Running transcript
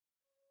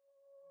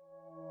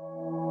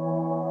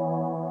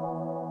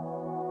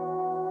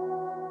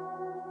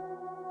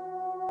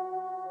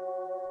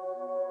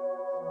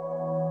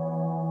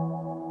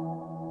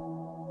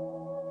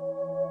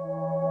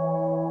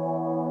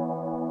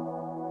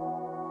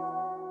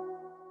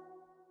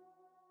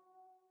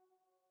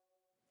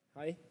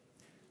Hi.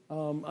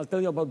 I'll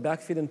tell you about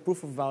Backfeed and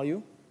proof of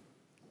value.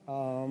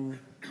 So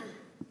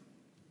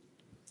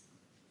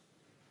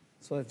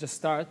let's just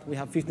start. We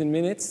have 15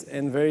 minutes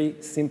and very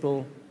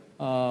simple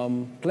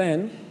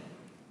plan.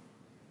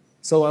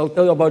 So I'll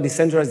tell you about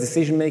decentralized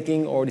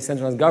decision-making or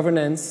decentralized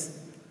governance,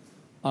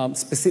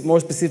 more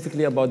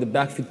specifically about the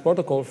Backfeed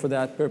protocol for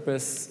that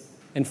purpose,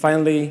 and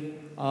finally,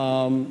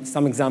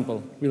 some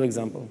example, real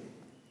example.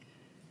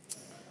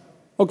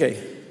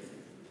 Okay.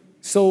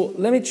 So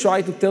let me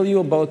try to tell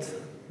you about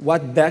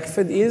what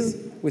Backfeed is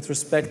with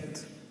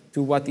respect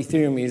to what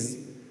Ethereum is,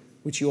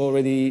 which you're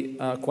already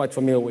quite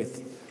familiar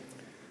with.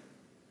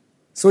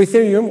 So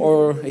Ethereum,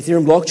 or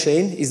Ethereum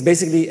blockchain, is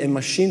basically a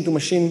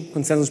machine-to-machine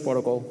consensus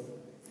protocol.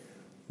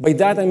 By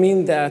that, I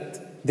mean that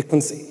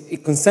a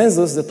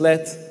consensus that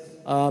lets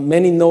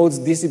many nodes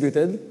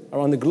distributed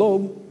around the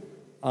globe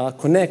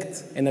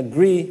connect and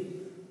agree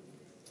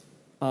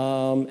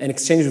and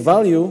exchange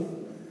value.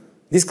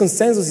 This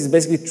consensus is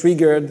basically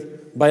triggered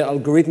by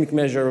algorithmic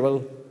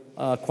measurable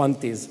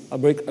quantities,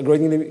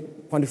 algorithmically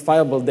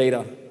quantifiable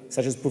data,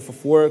 such as proof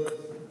of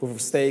work, proof of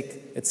stake,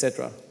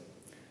 etc.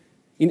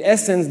 In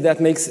essence,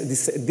 that makes a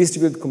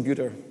distributed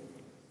computer,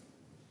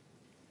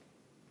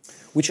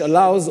 which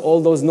allows all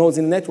those nodes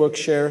in the network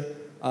share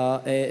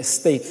a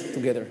state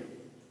together.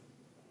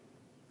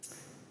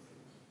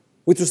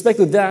 With respect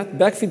to that,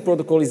 Backfeed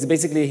protocol is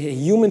basically a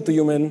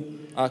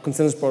human-to-human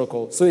consensus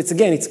protocol. So it's a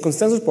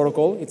consensus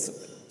protocol. It's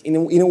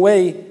in a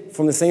way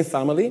from the same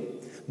family,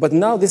 but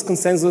now this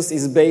consensus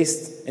is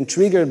based and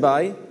triggered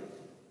by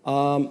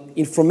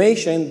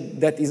information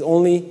that is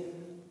only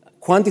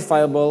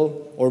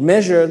quantifiable or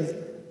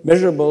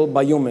measurable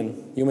by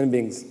human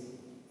beings.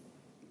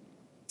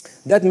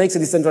 That makes a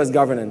decentralized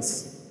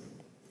governance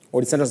or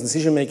decentralized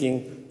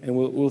decision-making, and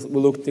we'll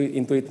look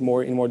into it in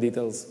more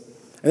details.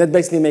 And that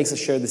basically makes a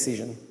shared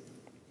decision.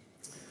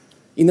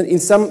 In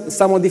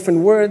somewhat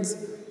different words,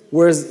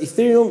 whereas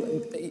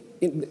Ethereum,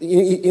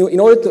 in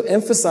order to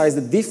emphasize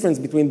the difference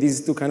between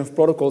these two kind of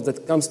protocols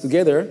that comes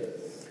together,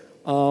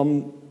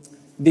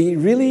 they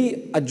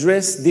really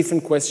address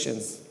different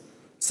questions.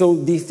 So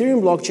the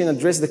Ethereum blockchain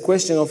addressed the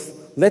question of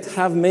let's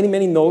have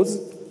many nodes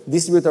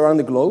distributed around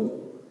the globe,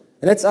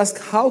 and let's ask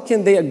how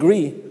can they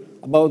agree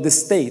about the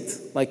state.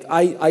 Like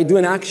I do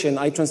an action,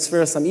 I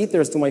transfer some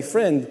ethers to my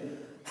friend,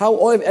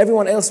 how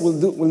everyone else will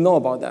know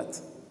about that.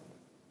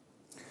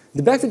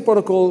 The Backfeed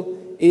protocol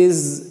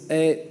is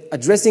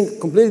addressing a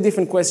completely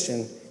different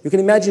question. You can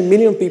imagine 1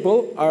 million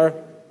people are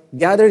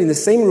gathered in the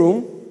same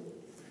room.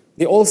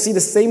 They all see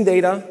the same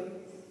data,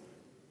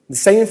 the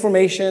same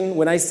information.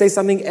 When I say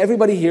something,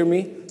 everybody hear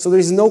me. So there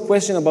is no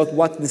question about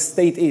what the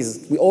state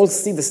is. We all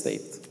see the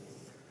state.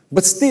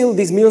 But still,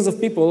 these millions of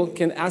people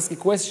can ask a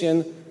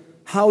question,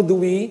 how do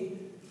we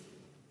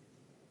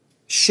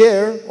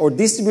share or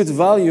distribute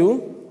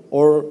value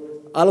or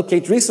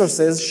allocate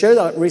resources,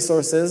 share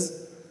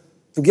resources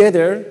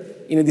together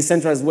in a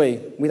decentralized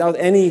way, without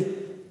any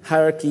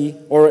hierarchy,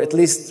 or at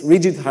least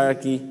rigid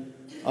hierarchy,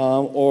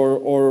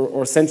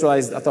 or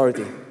centralized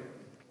authority.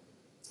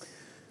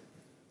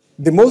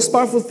 The most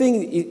powerful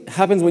thing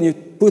happens when you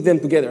put them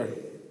together.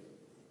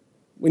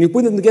 When you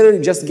put them together,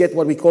 you just get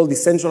what we call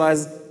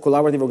decentralized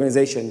collaborative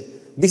organization.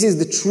 This is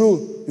the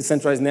true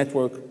decentralized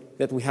network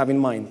that we have in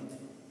mind.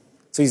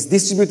 So it's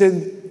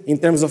distributed in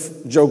terms of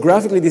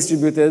geographically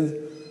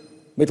distributed,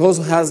 but it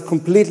also has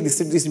completely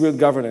distributed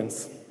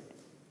governance.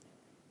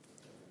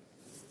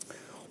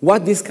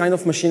 What this kind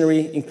of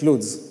machinery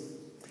includes.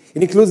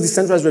 It includes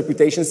decentralized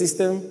reputation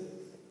system,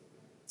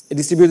 a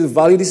distributed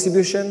value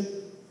distribution,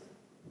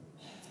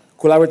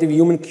 collaborative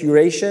human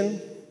curation,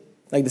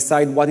 like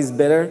decide what is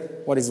better,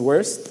 what is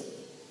worst,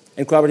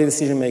 and collaborative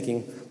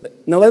decision-making.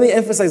 Now let me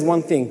emphasize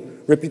one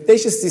thing.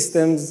 Reputation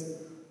systems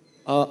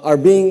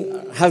have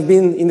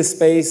been in the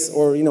space,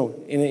 or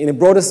in a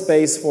broader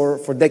space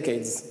for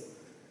decades.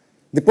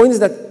 The point is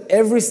that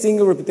every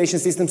single reputation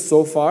system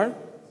so far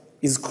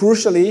is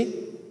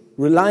crucially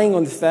relying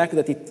on the fact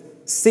that it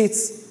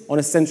sits on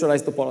a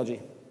centralized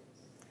topology.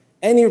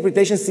 Any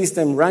reputation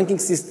system, ranking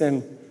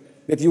system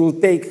that you will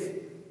take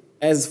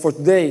as for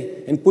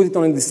today and put it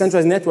on a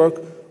decentralized network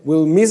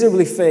will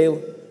miserably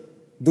fail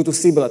due to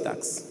Sybil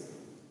attacks.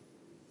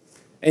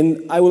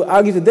 And I will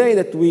argue today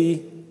that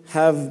we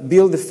have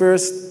built the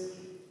first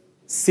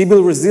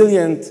Sybil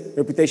resilient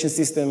reputation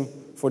system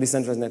for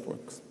decentralized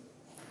networks,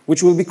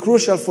 which will be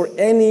crucial for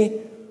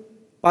any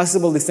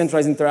possible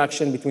decentralized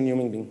interaction between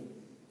human beings.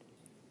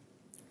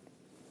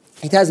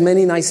 It has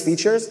many nice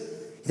features.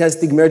 It has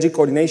stigmergic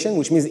coordination,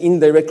 which means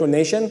indirect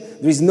coordination.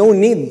 There is no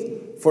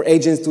need for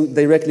agents to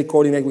directly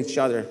coordinate with each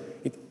other.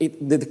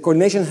 The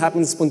coordination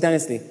happens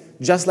spontaneously,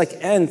 just like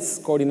ants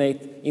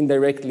coordinate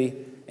indirectly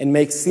and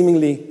make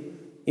seemingly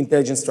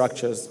intelligent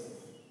structures.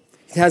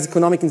 It has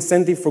economic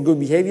incentive for good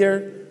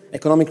behavior,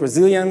 economic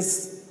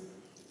resilience.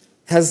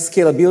 It has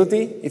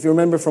scalability, if you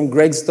remember from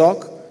Greg's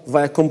talk,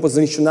 via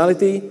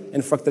compositionality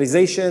and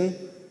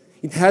fractalization.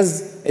 It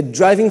has a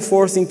driving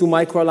force into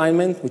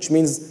microalignment, which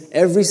means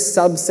every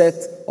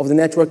subset of the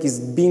network is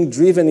being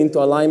driven into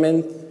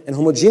alignment and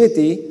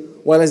homogeneity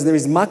whereas there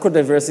is macro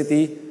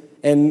diversity,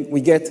 and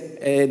we get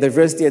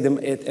diversity at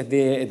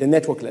the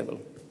network level,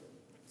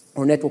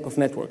 or network of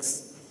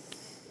networks.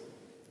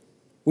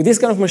 With this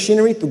kind of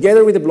machinery,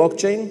 together with the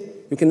blockchain,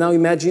 you can now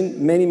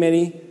imagine many,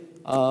 many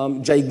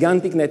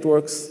gigantic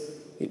networks,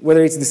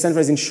 whether it's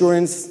decentralized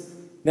insurance,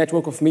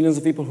 network of millions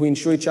of people who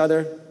insure each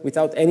other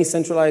without any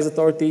centralized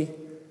authority,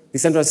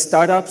 decentralized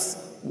startups,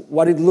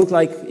 what it look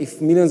like if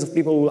millions of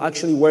people will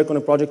actually work on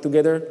a project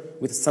together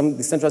with some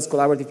decentralized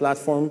collaborative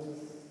platform,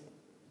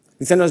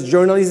 decentralized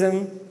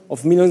journalism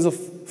of millions of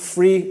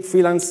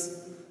freelance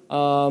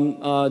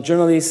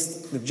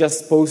journalists that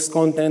just post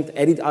content,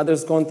 edit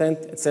others' content,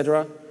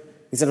 etc.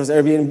 Decentralized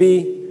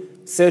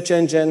Airbnb, search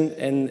engine,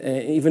 and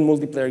even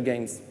multiplayer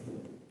games.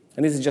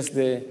 And this is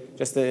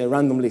just a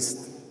random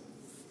list.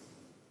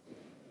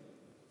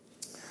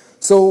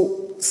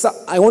 So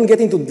I won't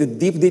get into the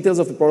deep details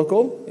of the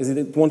protocol, as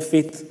it won't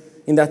fit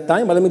in that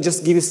time, but let me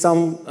just give you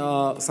some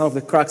of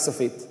the crux of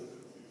it.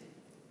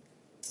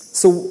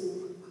 So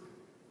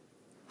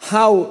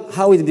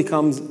how it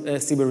becomes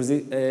cyber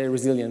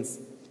resilience?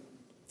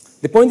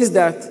 The point is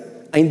that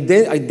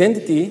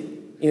identity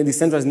in a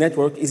decentralized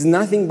network is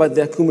nothing but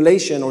the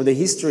accumulation or the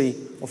history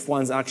of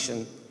one's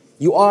action.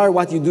 You are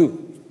what you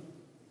do.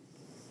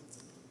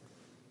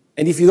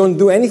 And if you don't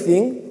do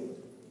anything,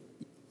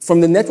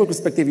 from the network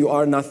perspective, you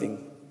are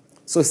nothing.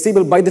 So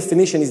Sybil, by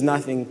definition, is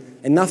nothing,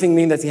 and nothing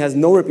means that he has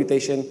no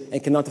reputation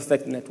and cannot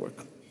affect the network.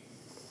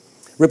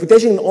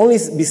 Reputation can only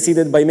be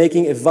seeded by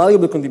making a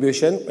valuable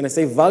contribution. When I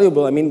say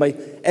valuable, I mean by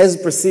as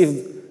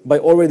perceived by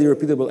already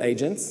reputable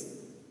agents.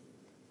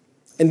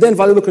 And then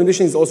valuable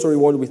contribution is also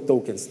rewarded with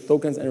tokens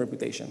and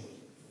reputation.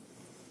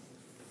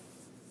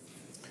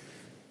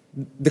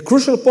 The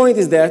crucial point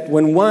is that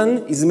when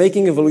one is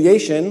making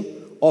evaluation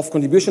of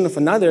contribution of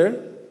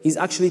another, he's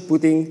actually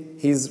putting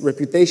his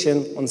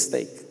reputation on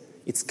stake.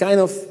 It's kind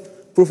of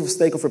proof of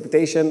stake of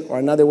reputation, or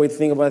another way to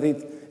think about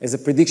it as a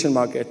prediction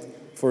market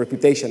for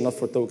reputation, not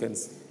for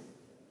tokens.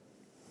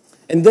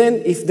 And then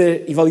if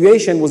the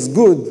evaluation was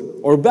good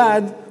or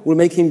bad, will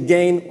make him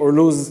gain or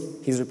lose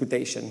his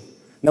reputation.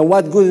 Now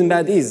what good and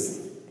bad is?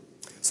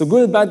 So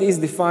good and bad is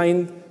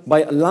defined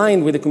by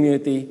aligned with the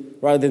community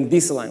rather than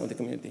disaligned with the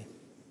community.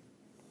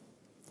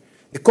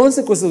 The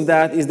consequence of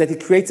that is that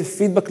it creates a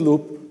feedback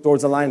loop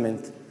towards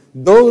alignment.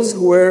 Those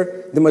who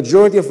were the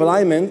majority of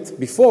alignment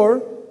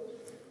before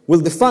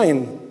will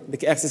define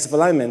the axis of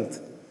alignment.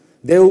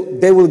 They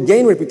will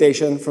gain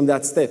reputation from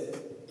that step.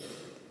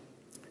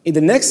 In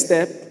the next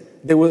step,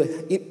 they will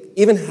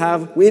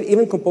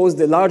even compose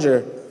the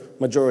larger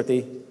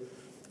majority,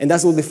 and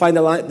that will define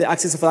the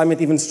axis of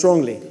alignment even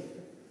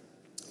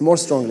more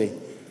strongly,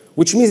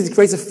 which means it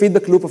creates a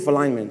feedback loop of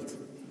alignment.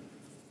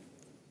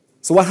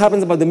 So what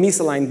happens about the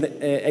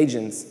misaligned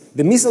agents?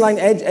 The misaligned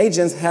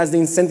agents has the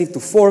incentive to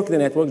fork the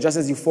network, just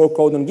as you fork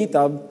code on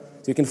GitHub.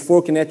 So you can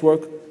fork a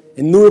network,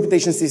 a new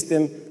reputation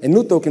system, a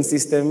new token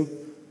system,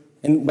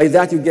 and by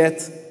that you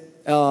get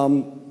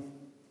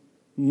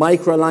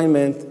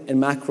micro-alignment and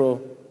macro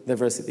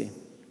diversity.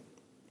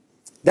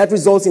 That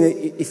results in,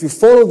 if you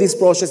follow this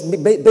process,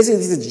 basically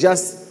this is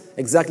just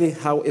exactly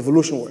how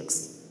evolution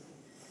works.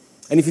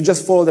 And if you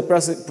just follow the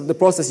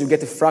process, you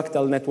get a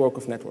fractal network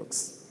of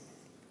networks.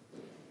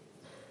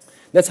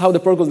 That's how the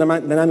protocol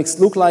dynamics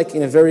look like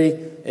in a very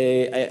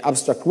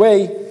abstract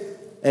way.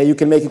 You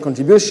can make a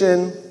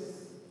contribution.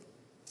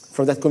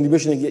 From that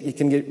contribution, you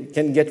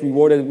can get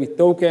rewarded with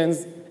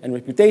tokens and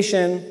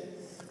reputation.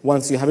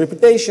 Once you have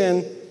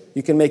reputation,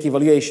 you can make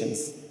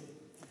evaluations.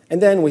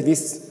 And then with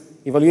this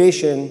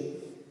evaluation,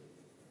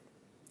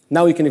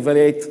 now you can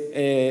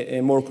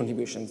evaluate more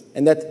contributions.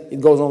 And that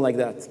it goes on like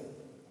that.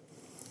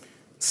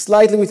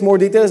 Slightly with more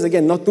details,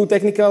 again, not too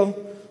technical,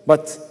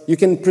 but you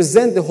can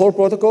present the whole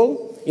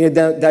protocol in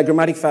a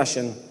diagrammatic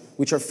fashion,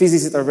 which our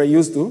physicists are very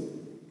used to.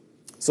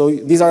 So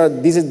this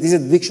is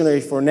a dictionary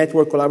for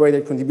network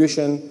collaborated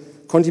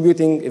contribution,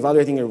 contributing,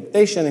 evaluating a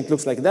reputation. It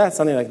looks like that,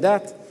 something like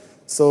that.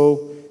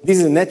 So this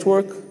is a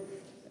network,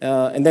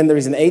 and then there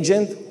is an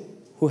agent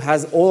who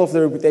has all of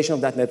the reputation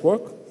of that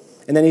network,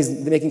 and then he's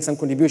making some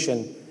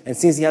contribution. And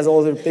since he has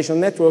all the reputation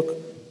of the network,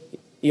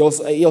 he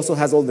also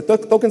has all the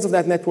tokens of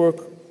that network.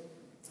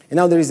 And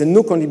now there is a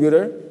new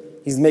contributor.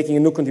 He's making a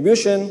new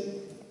contribution.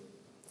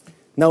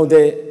 Now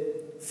the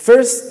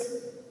first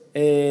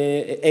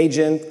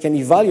agent can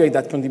evaluate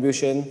that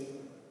contribution,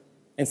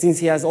 and since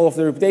he has all of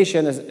the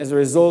reputation, as a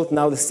result,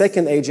 now the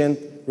second agent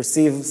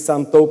receives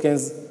some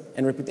tokens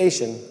and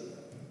reputation.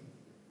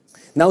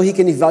 Now he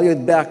can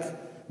evaluate back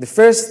the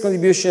first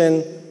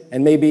contribution,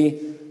 and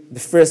maybe the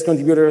first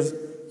contributor's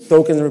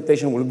tokens and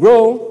reputation will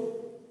grow.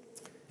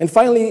 And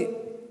finally,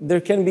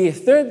 there can be a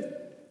third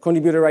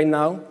contributor right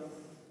now,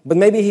 but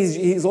maybe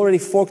he's already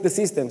forked the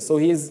system, so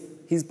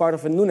he's part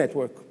of a new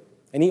network,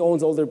 and he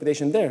owns all the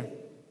reputation there.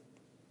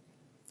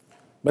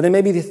 But then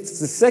maybe the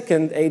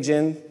second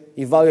agent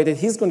evaluated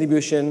his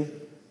contribution,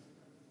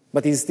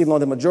 but he's still not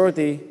the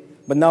majority,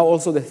 but now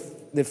also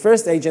the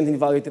first agent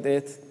evaluated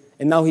it,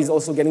 and now he's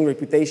also getting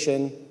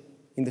reputation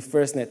in the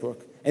first network.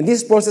 And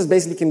this process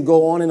basically can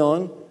go on and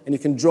on and you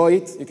can draw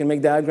it, you can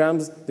make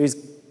diagrams, there is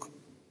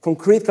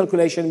concrete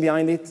calculation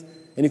behind it,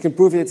 and you can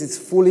prove that it's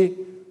fully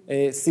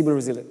Sybil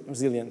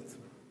resilient.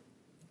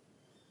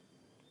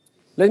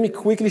 Let me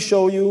quickly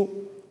show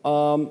you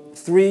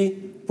 3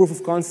 proof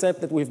of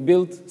concept that we've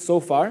built so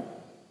far.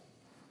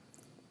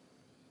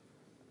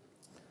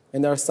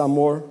 And there are some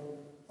more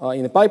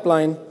in the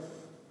pipeline.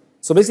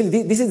 So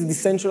basically, this is a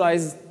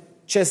decentralized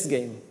chess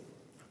game.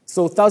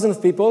 So thousands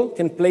of people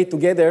can play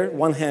together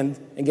one hand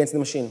against the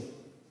machine.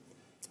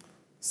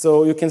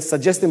 So you can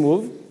suggest a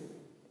move.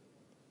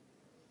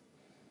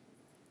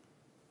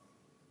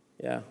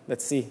 Yeah,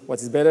 let's see what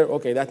is better.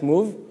 OK, that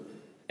move.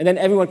 And then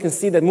everyone can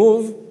see that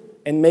move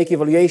and make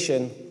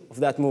evaluation of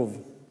that move.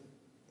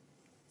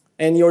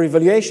 And your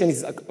evaluation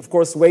is, of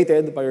course,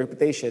 weighted by your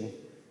reputation.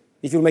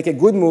 If you make a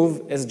good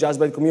move, as judged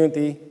by the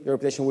community, your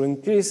reputation will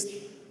increase.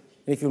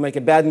 And if you make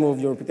a bad move,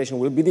 your reputation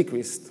will be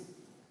decreased.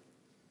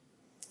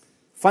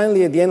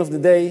 Finally, at the end of the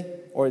day,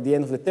 or at the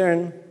end of the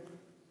turn,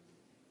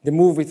 the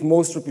move with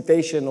most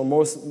reputation,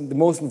 or the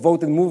most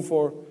voted move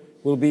for,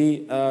 will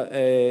be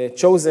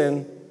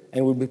chosen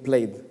and will be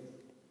played.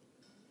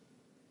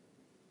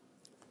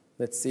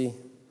 Let's see.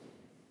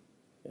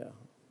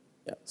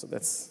 Yeah. So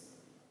that's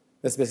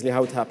basically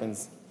how it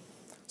happens.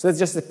 So that's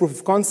just a proof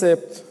of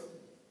concept.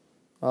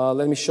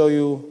 Let me show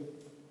you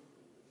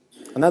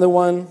another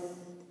one.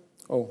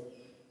 Oh.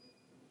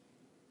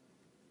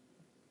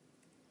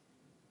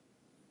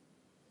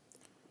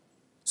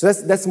 So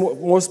that's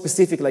more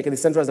specific, like a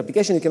decentralized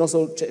application. You can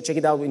also check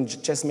it out in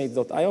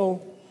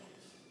chessmate.io.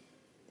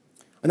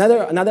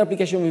 Another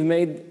application we've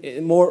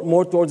made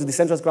more towards a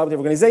decentralized collaborative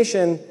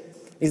organization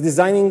is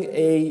designing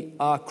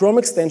a Chrome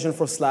extension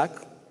for Slack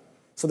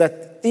so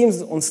that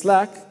teams on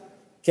Slack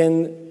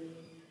can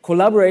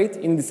collaborate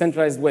in a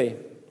decentralized way.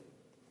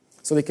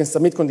 So they can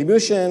submit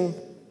contribution,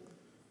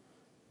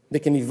 they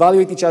can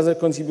evaluate each other's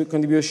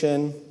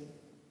contribution,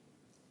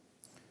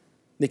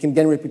 they can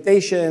gain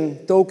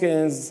reputation,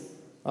 tokens,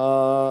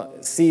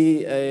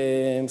 see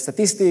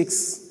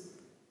statistics,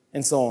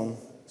 and so on.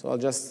 So I'll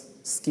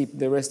just skip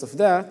the rest of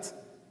that.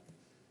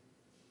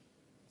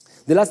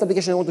 The last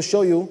application I want to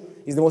show you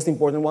is the most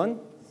important one.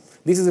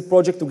 This is a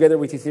project together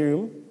with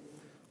Ethereum.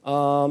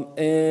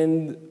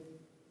 And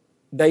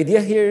the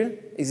idea here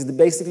is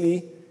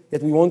basically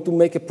that we want to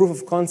make a proof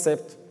of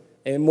concept,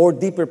 a more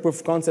deeper proof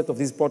of concept of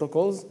these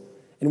protocols.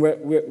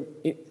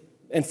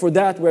 And for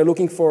that, we're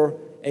looking for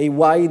a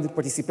wide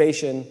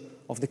participation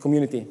of the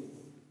community.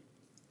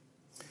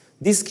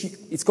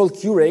 It's called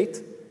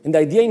Curate. And the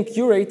idea in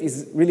Curate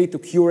is really to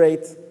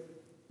curate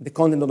the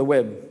content on the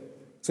web.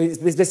 So it's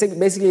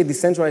basically a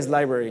decentralized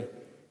library.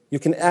 You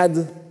can add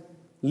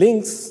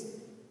links.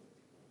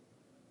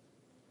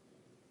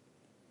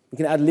 You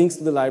can add links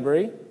to the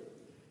library.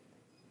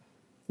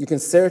 You can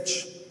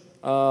search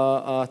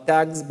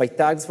tags by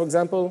tags, for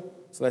example.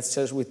 So let's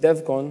search with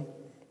Devcon.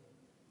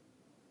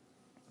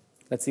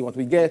 Let's see what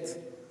we get.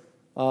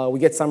 We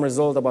get some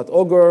result about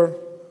Augur,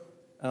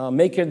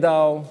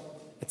 MakerDAO,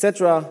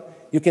 etc.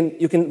 You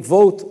can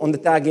vote on the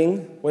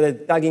tagging, whether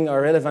the tagging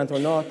are relevant or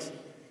not.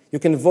 You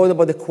can vote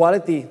about the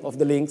quality of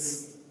the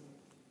links.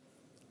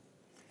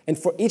 And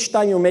for each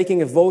time you're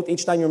making a vote,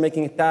 each time you're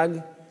making a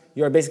tag,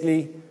 you're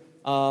basically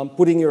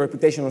putting your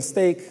reputation on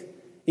stake.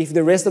 If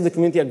the rest of the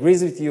community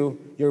agrees with you,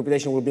 your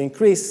reputation will be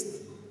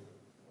increased.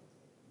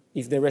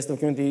 If the rest of the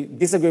community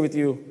disagree with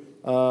you,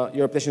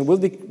 your reputation will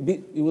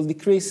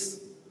decrease.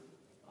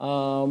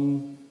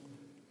 And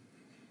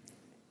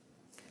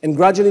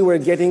gradually, we're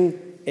getting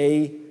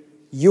a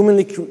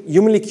humanly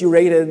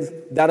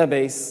curated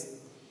database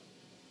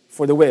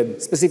for the web,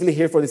 specifically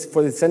here for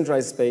the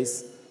centralized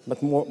space,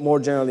 but more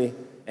generally,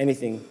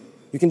 anything.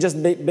 You can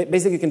just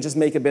basically you can just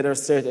make a better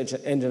search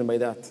engine by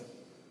that.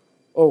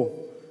 Oh,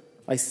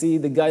 I see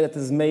the guy that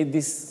has made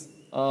this.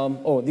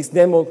 This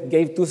demo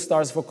gave 2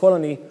 stars for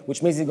Colony,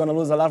 which means he's going to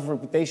lose a lot of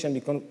reputation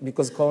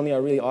because Colony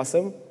are really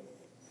awesome.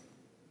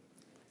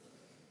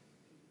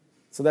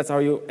 So that's how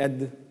you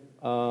add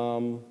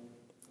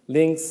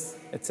links,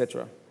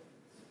 etc.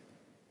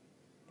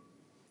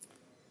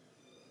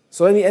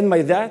 So let me end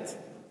by that,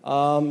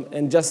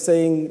 and just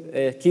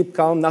saying, keep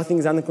calm, nothing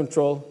is under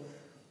control.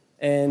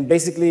 And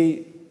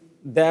basically,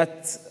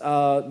 that's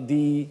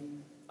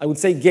I would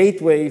say,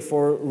 gateway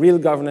for real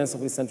governance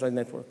of the centralized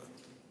network.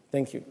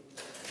 Thank you.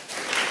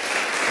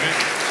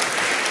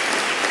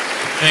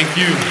 Thank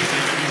you.